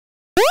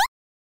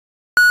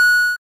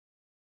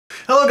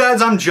Hello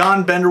guys, I'm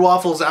John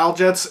BenderWaffles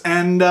Aljets,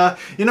 and I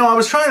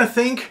was trying to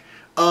think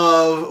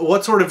of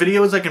what sort of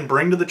videos I can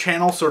bring to the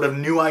channel, sort of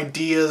new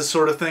ideas,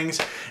 sort of things,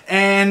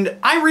 and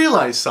I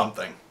realized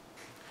something.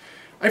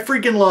 I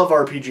freaking love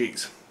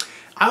RPGs.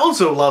 I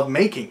also love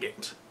making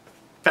games.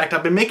 In fact,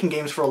 I've been making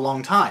games for a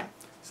long time,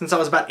 since I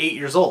was about 8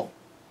 years old,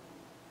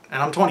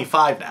 and I'm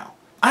 25 now.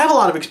 I have a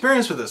lot of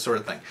experience with this sort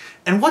of thing,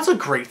 and what's a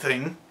great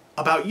thing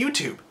about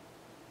YouTube?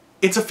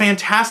 It's a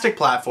fantastic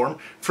platform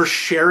for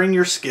sharing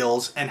your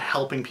skills and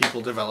helping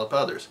people develop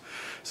others.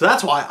 So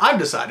that's why I've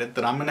decided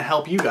that I'm going to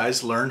help you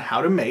guys learn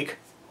how to make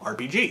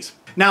RPGs.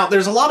 Now,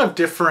 there's a lot of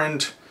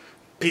different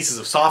pieces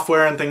of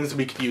software and things that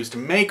we could use to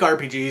make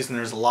RPGs, and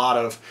there's a lot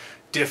of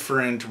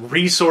different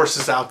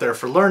resources out there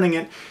for learning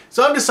it.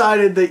 So I've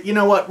decided that, you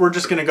know what, we're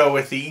just going to go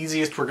with the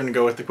easiest, we're going to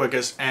go with the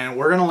quickest, and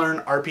we're going to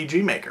learn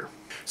RPG Maker.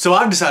 So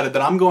I've decided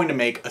that I'm going to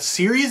make a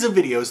series of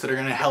videos that are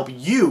going to help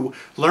you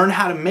learn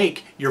how to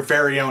make your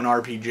very own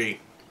RPG.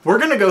 We're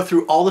going to go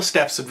through all the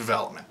steps of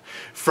development,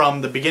 from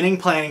the beginning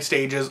planning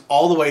stages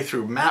all the way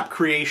through map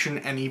creation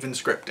and even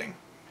scripting.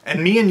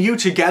 And me and you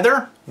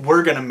together,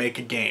 we're going to make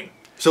a game.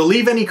 So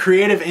leave any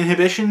creative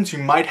inhibitions you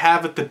might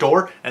have at the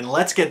door and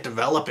let's get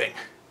developing.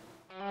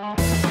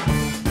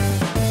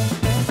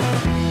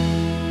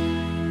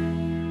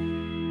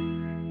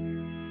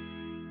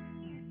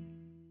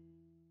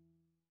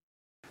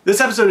 This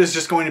episode is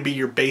just going to be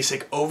your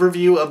basic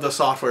overview of the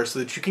software so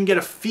that you can get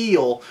a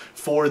feel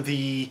for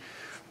the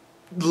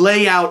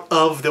layout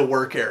of the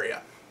work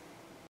area.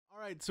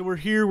 Alright, so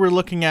we're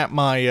looking at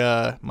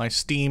my my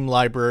Steam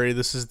library.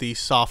 This is the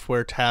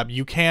software tab.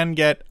 You can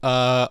get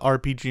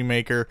RPG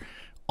Maker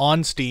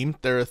on Steam.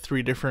 There are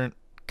 3 different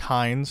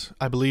kinds.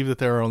 I believe that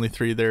there are only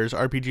 3. There's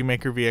RPG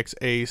Maker VX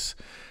Ace,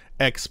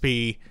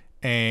 XP,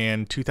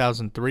 and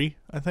 2003,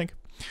 I think.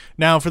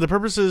 Now, for the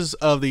purposes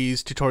of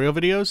these tutorial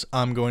videos,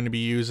 I'm going to be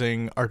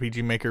using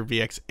RPG Maker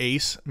VX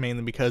Ace,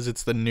 mainly because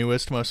it's the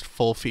newest, most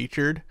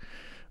full-featured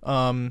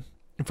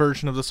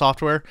version of the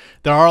software.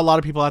 There are a lot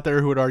of people out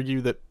there who would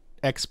argue that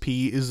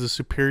XP is the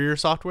superior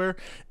software,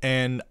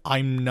 and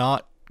I'm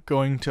not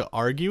going to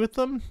argue with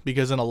them,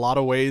 because in a lot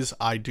of ways,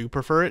 I do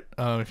prefer it.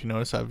 If you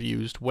notice, I've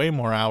used way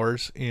more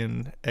hours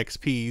in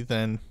XP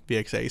than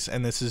VX Ace,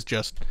 and this is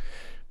just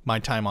my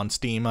time on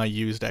Steam. I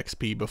used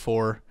XP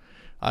before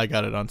I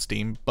got it on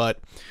Steam, but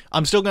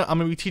I'm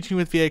gonna be teaching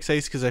with VX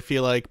Ace because I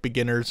feel like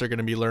beginners are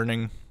gonna be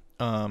learning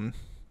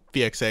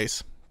VX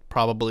Ace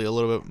probably a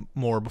little bit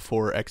more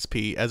before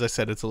XP. As I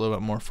said, it's a little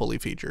bit more fully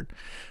featured.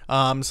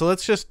 So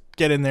let's just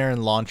get in there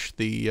and launch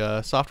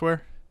the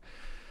software.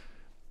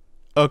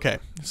 Okay,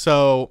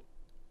 so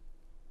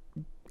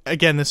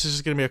again, this is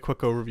just gonna be a quick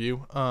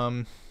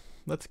overview.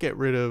 Let's get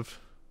rid of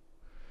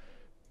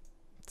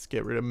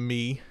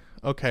me.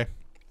 Okay,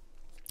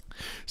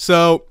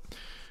 so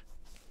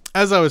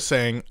as I was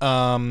saying,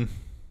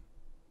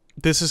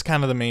 this is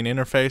kind of the main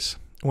interface.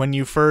 When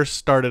you first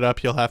start it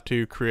up, you'll have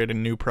to create a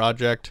new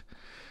project,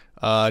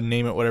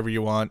 name it whatever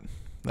you want.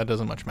 That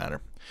doesn't much matter.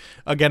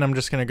 Again, I'm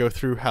just going to go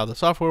through how the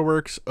software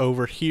works.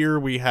 Over here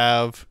we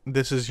have,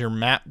 this is your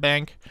map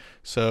bank.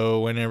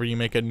 So whenever you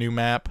make a new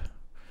map,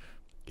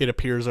 it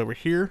appears over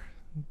here.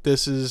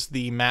 This is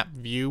the map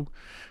view.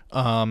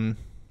 And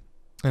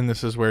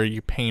this is where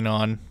you paint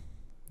on,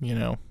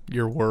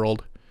 your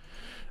world.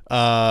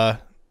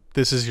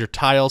 This is your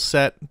tile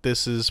set.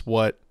 This is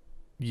what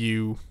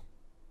you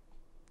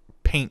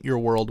paint your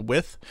world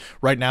with.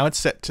 Right now it's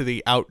set to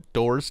the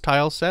outdoors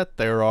tile set.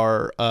 There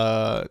are,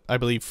 I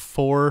believe,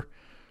 4,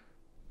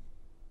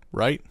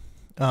 right?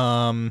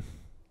 There's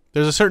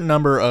a certain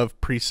number of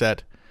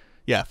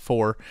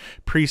 4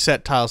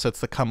 preset tile sets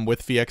that come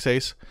with VX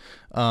Ace.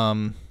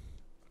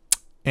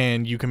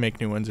 And you can make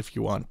new ones if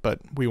you want, but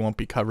we won't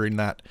be covering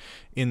that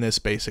in this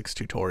basics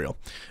tutorial.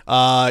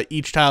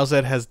 Each tile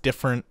set has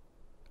different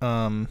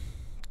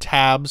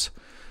tabs.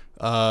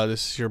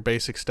 This is your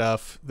basic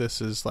stuff. This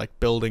is like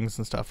buildings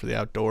and stuff for the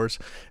outdoors.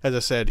 As I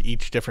said,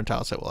 each different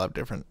tile set will have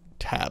different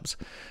tabs.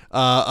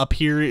 Up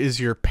here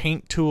is your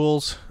paint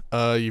tools.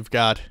 You've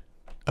got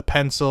a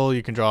pencil.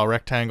 You can draw a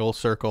rectangle,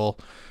 circle.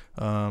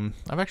 I've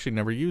actually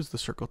never used the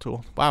circle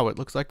tool. Wow, it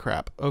looks like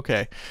crap.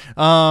 Okay.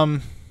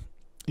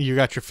 You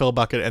got your fill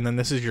bucket, and then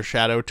this is your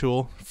shadow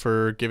tool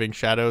for giving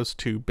shadows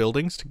to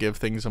buildings to give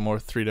things a more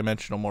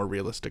 3-dimensional, more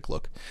realistic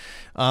look.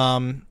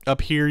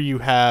 Up here you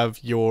have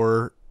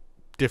your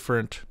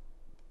different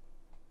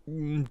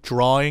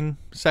drawing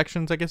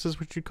sections, I guess is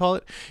what you'd call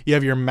it. You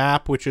have your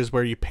map, which is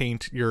where you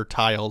paint your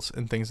tiles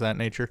and things of that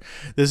nature.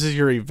 This is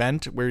your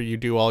event, where you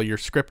do all your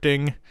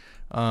scripting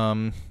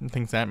and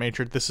things of that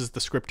nature. This is the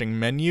scripting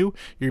menu.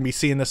 You're going to be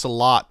seeing this a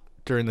lot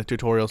during the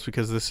tutorials,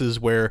 because this is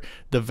where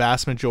the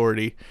vast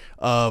majority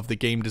of the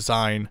game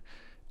design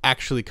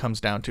actually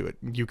comes down to it.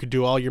 You could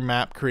do all your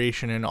map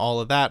creation and all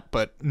of that,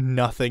 but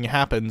nothing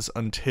happens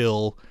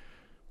until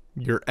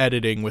you're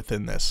editing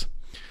within this.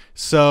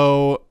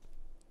 So,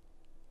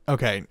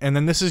 okay, and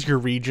then this is your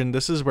region.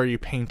 This is where you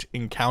paint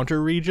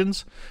encounter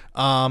regions.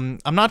 I'm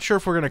not sure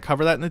if we're going to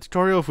cover that in the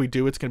tutorial. If we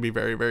do, it's going to be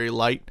very, very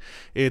light.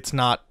 It's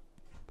not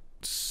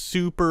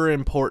super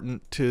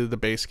important to the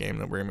base game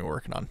that we're going to be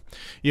working on.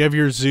 You have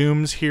your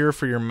zooms here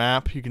for your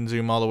map. You can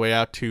zoom all the way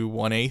out to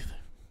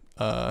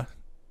 1/8.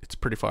 It's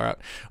pretty far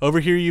out. Over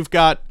here you've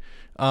got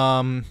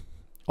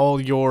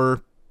all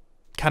your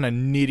kind of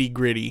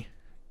nitty-gritty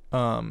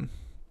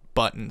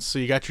buttons. So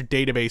you got your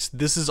database.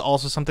 This is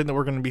also something that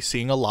we're going to be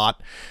seeing a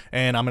lot,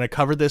 and I'm going to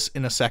cover this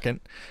in a second,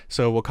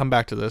 so we'll come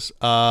back to this.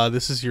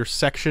 This is your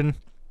section,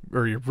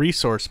 or your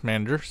resource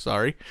manager,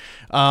 sorry.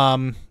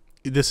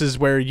 This is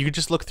where you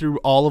just look through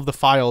all of the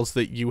files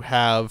that you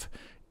have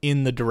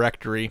in the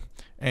directory,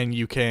 and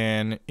you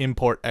can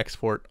import,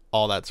 export,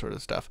 all that sort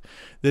of stuff.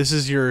 This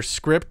is your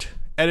script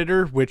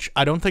editor, which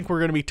I don't think we're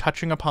going to be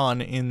touching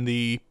upon in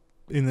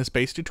this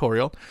base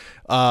tutorial,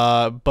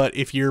 but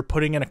if you're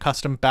putting in a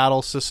custom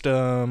battle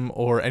system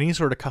or any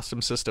sort of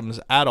custom systems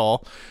at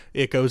all,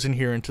 it goes in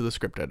here into the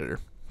script editor.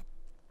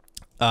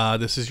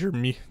 This is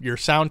your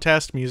sound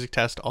test, music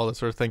test, all that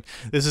sort of thing.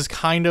 This is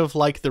kind of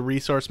like the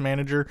resource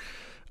manager,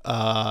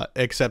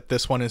 except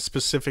this one is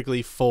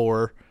specifically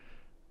for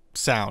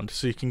sound,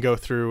 so you can go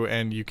through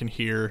and you can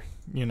hear,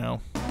 you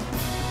know,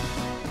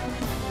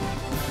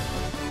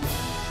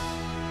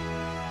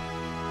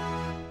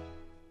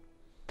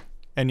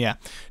 and yeah,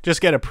 just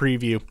get a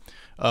preview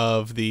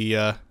of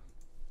the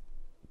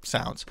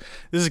sounds.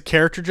 This is a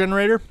character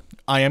generator.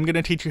 I am going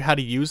to teach you how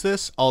to use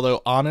this,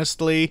 although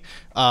honestly,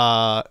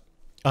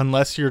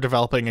 unless you're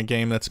developing a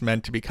game that's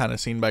meant to be kind of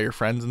seen by your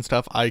friends and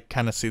stuff, I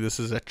kind of see this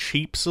as a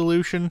cheap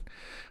solution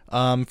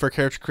for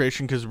character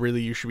creation, because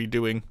really you should be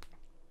doing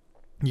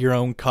your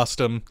own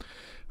custom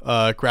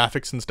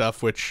graphics and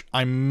stuff, which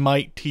I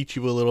might teach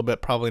you a little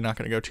bit, probably not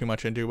going to go too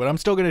much into, but I'm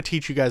still going to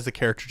teach you guys the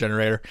character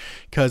generator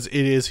because it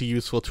is a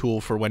useful tool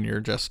for when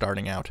you're just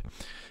starting out.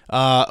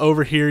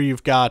 Over here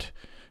you've got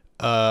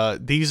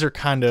these are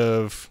kind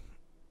of,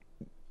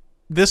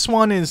 this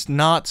one is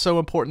not so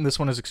important, this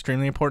one is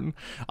extremely important.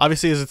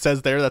 Obviously, as it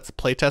says there, that's the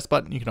playtest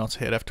button. You can also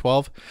hit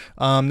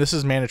F12. This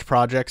is manage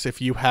projects.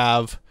 If you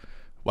have,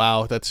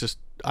 wow, that's just,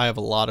 I have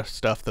a lot of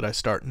stuff that I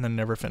start and then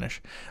never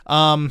finish.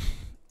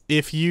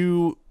 If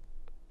you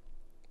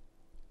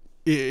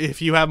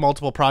have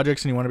multiple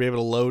projects and you want to be able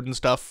to load and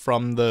stuff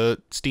from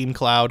the Steam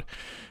cloud,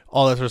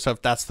 all that sort of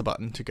stuff, that's the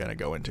button to kind of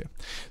go into.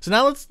 So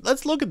now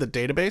let's look at the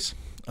database,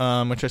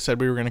 which I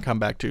said we were going to come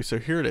back to. So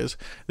here it is.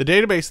 The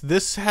database,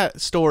 this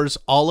stores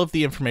all of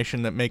the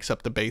information that makes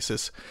up the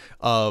basis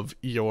of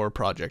your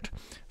project.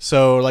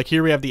 So like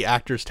here we have the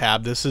actors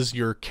tab. This is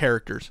your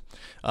characters,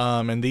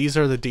 and these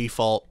are the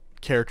default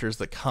characters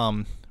that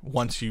come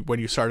when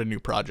you start a new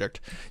project.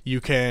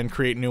 You can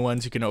create new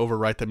ones, you can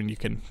overwrite them, and you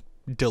can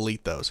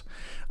delete those.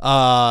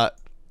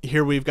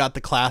 Here we've got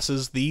the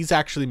classes. These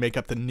actually make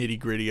up the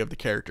nitty-gritty of the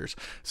characters.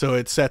 So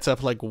it sets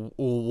up like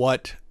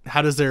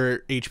how does their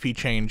HP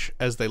change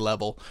as they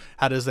level?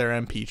 How does their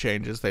MP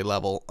change as they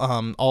level?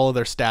 All of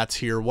their stats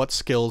here. What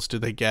skills do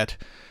they get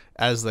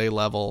as they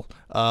level?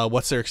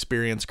 What's their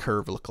experience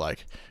curve look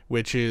like?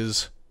 Which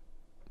is,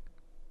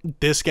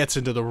 this gets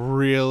into the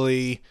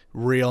really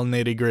real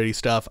nitty-gritty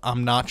stuff.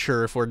 I'm not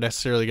sure if we're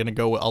necessarily going to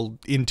go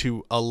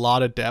into a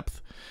lot of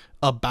depth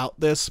about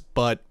this,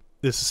 but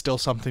this is still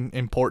something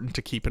important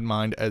to keep in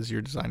mind as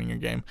you're designing your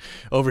game.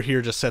 Over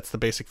here just sets the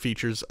basic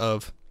features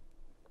of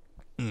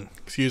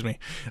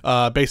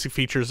basic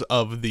features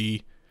of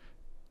the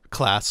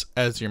class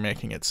as you're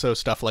making it. So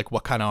stuff like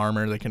what kind of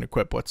armor they can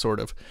equip, what sort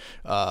of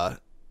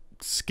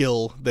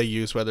skill they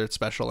use, whether it's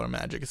special or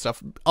magic and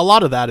stuff. A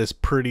lot of that is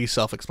pretty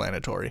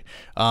self-explanatory.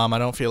 I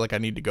don't feel like I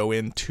need to go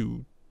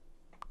into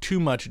too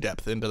much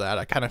depth into that.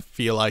 I kind of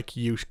feel like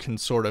you can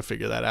sort of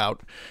figure that out.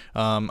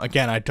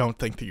 Again, I don't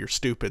think that you're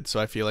stupid, so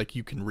I feel like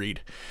you can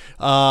read.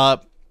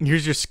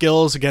 Here's your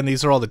skills. Again,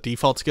 these are all the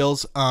default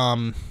skills.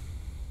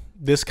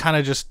 This kind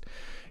of just,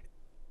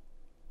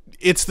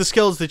 it's the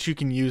skills that you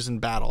can use in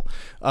battle.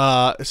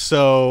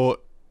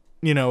 So,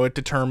 you know, it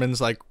determines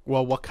like,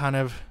 well, what kind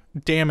of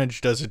damage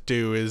does it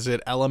do? Is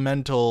it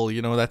elemental?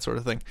 You know, that sort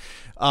of thing.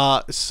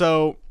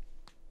 So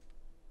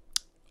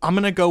I'm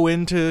going to go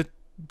into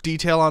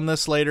detail on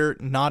this later,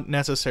 not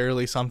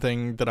necessarily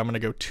something that I'm going to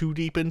go too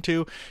deep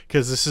into,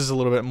 because this is a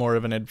little bit more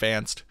of an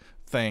advanced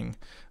thing,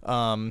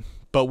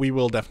 but we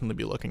will definitely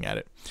be looking at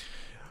it.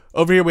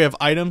 Over here we have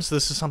items.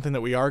 This is something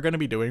that we are going to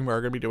be doing. We're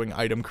going to be doing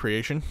item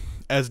creation.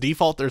 As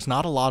default, there's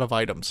not a lot of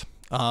items.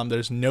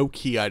 There's no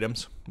key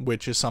items,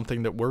 which is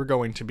something that we're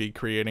going to be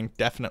creating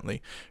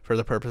definitely for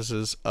the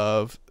purposes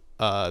of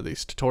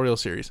these tutorial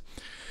series.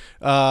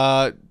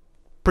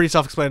 Pretty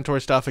self-explanatory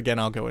stuff. Again,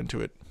 I'll go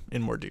into it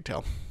in more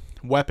detail.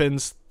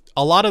 Weapons,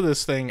 a lot of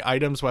this thing,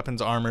 items,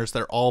 weapons, armors,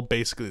 they're all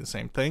basically the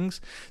same things.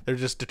 They're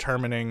just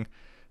determining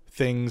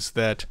things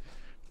that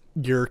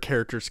your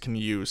characters can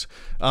use.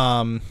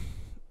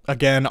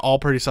 Again, all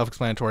pretty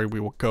self-explanatory. We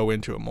will go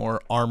into it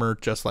more. Armor,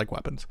 just like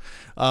weapons.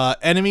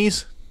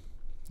 Enemies,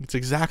 it's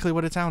exactly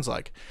what it sounds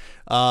like.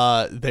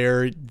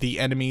 They're the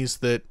enemies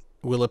that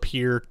will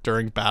appear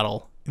during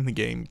battle in the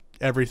game.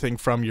 Everything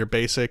from your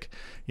basic,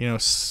 you know,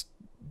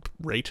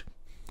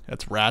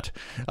 rat.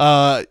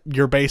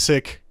 Your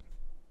basic,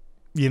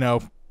 you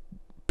know,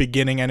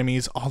 beginning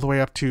enemies all the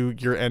way up to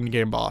your end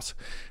game boss.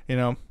 You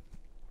know,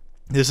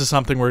 this is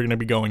something we're going to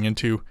be going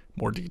into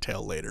more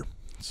detail later.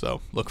 So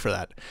look for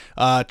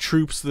that.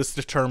 Troops, this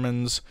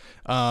determines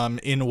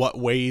in what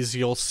ways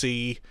you'll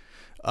see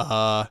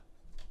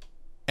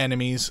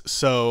enemies.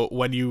 So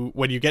when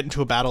you get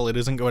into a battle, it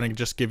isn't going to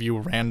just give you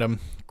a random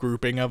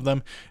grouping of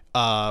them.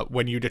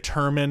 When you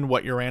determine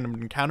what your random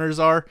encounters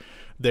are,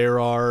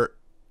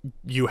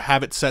 you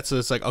have it set so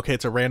it's like, okay,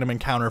 it's a random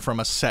encounter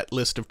from a set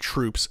list of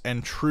troops,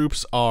 and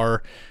troops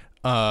are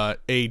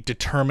a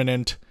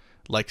determinant,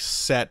 like,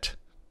 set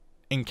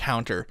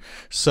encounter.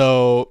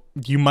 So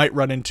you might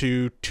run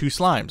into 2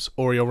 slimes,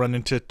 or you'll run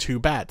into 2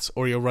 bats,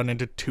 or you'll run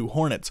into 2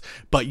 hornets,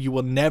 but you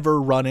will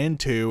never run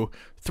into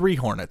 3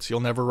 hornets.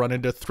 You'll never run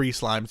into 3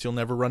 slimes. You'll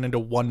never run into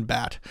 1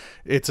 bat.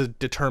 It's a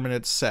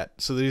determinate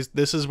set. So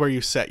this is where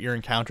you set your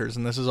encounters,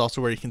 and this is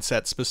also where you can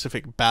set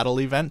specific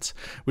battle events,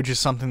 which is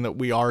something that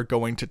we are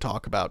going to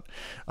talk about.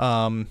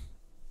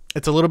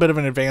 It's a little bit of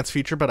an advanced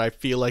feature, but I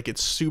feel like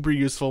it's super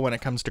useful when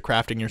it comes to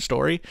crafting your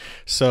story.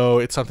 So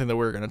it's something that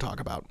we're going to talk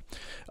about.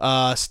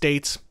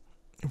 States,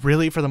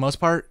 really, for the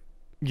most part,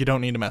 you don't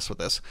need to mess with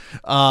this.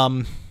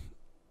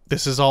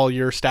 This is all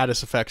your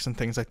status effects and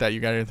things like that. You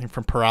got anything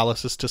from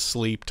paralysis to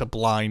sleep to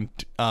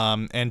blind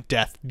and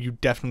death. You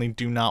definitely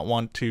do not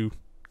want to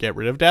get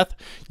rid of death.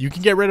 You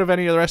can get rid of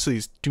any of the rest of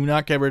these. Do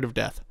not get rid of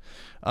death,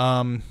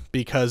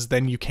 because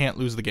then you can't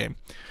lose the game.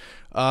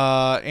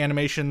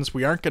 Animations,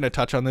 we aren't going to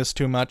touch on this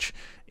too much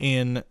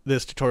in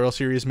this tutorial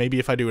series. Maybe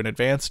if I do an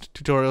advanced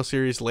tutorial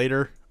series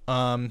later,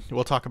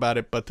 we'll talk about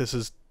it, but this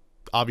is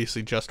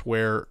obviously just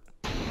where,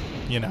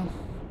 you know,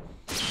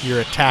 your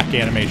attack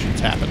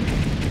animations happen.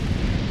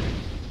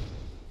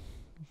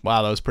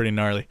 Wow, that was pretty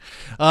gnarly.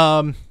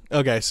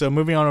 Okay, so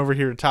moving on over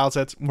here to tile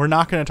sets. We're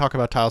not going to talk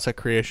about tile set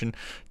creation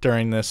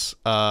during this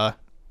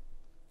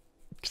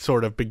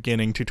sort of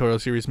beginning tutorial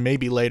series.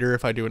 Maybe later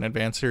if I do an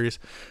advanced series,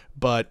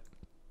 but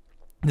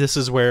this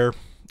is where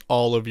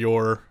all of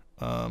your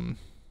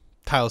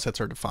tile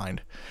sets are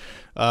defined.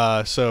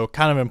 So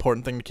kind of an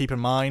important thing to keep in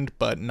mind,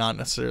 but not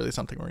necessarily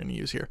something we're going to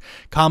use here.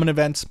 Common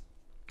events,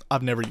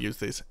 I've never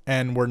used these,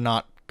 and we're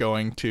not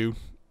going to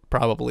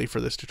probably for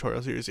this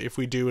tutorial series. If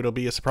we do, it'll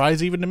be a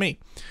surprise even to me.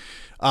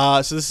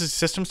 So this is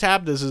Systems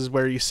tab. This is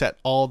where you set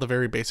all the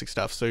very basic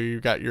stuff. So you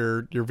got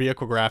your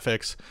vehicle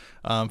graphics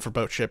for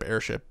boat, ship,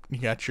 airship. You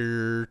got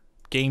your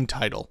game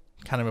title,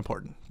 kind of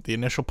important. The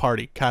initial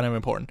party, kind of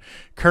important.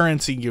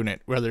 Currency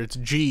unit, whether it's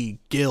G,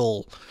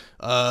 Gil,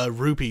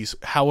 rupees,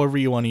 however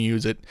you want to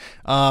use it.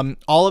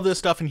 All of this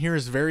stuff in here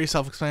is very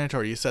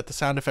self-explanatory. You set the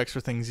sound effects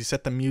for things. You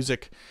set the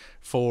music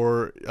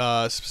for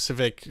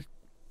specific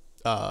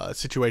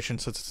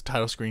situations, such as the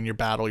title screen, your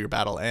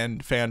battle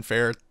end,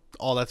 fanfare,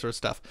 all that sort of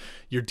stuff.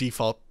 Your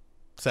default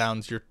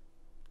sounds, your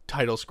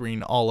title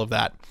screen, all of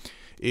that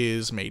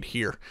is made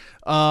here.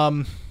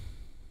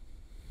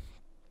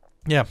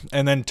 Yeah,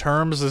 and then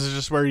terms, this is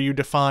just where you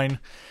define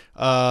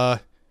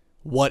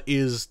what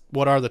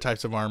are the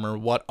types of armor,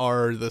 what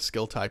are the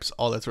skill types,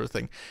 all that sort of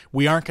thing.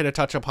 We aren't going to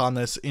touch upon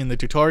this in the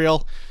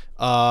tutorial,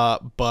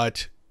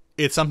 but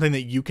it's something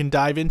that you can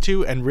dive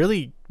into, and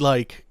really,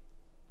 like,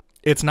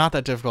 it's not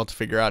that difficult to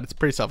figure out. It's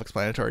pretty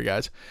self-explanatory,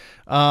 guys.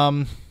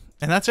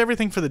 And that's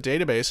everything for the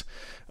database.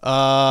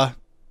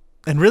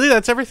 And really,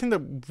 that's everything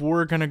that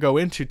we're going to go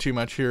into too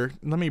much here.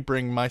 Let me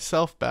bring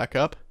myself back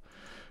up.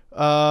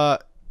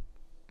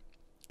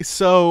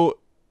 So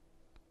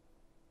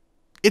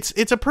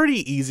it's a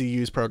pretty easy to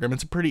use program.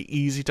 It's a pretty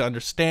easy to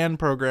understand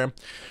program.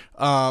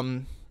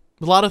 A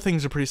lot of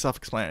things are pretty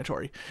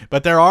self-explanatory,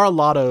 but there are a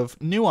lot of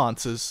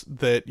nuances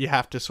that you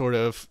have to sort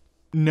of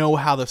know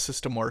how the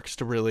system works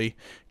to really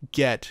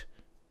get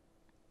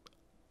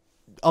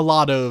a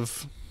lot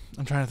of,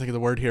 I'm trying to think of the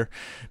word here.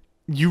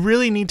 You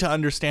really need to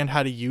understand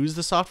how to use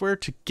the software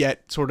to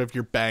get sort of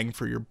your bang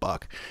for your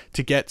buck,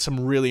 to get some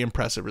really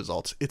impressive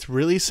results. It's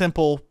really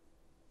simple,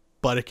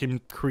 but it can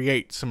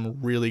create some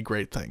really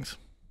great things.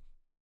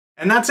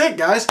 And that's it,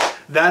 guys.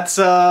 That's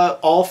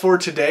all for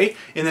today.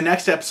 In the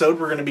next episode,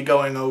 we're going to be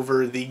going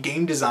over the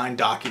game design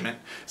document.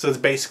 So it's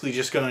basically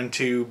just going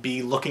to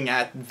be looking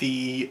at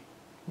the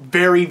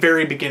very,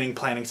 very beginning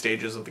planning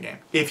stages of the game.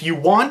 If you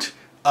want,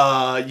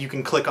 you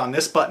can click on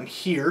this button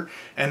here,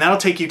 and that'll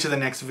take you to the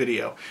next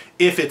video,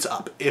 if it's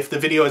up. If the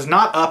video is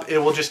not up, it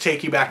will just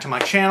take you back to my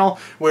channel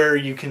where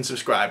you can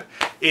subscribe.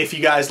 If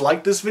you guys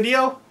liked this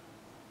video,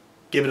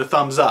 give it a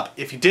thumbs up.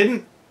 If you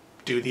didn't,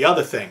 do the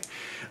other thing.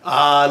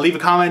 Leave a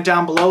comment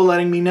down below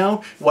letting me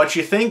know what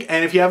you think,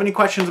 and if you have any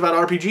questions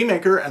about RPG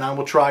Maker, and I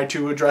will try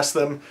to address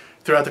them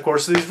throughout the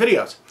course of these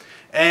videos.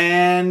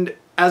 And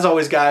as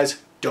always,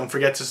 guys, don't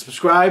forget to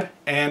subscribe,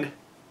 and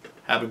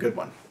have a good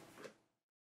one.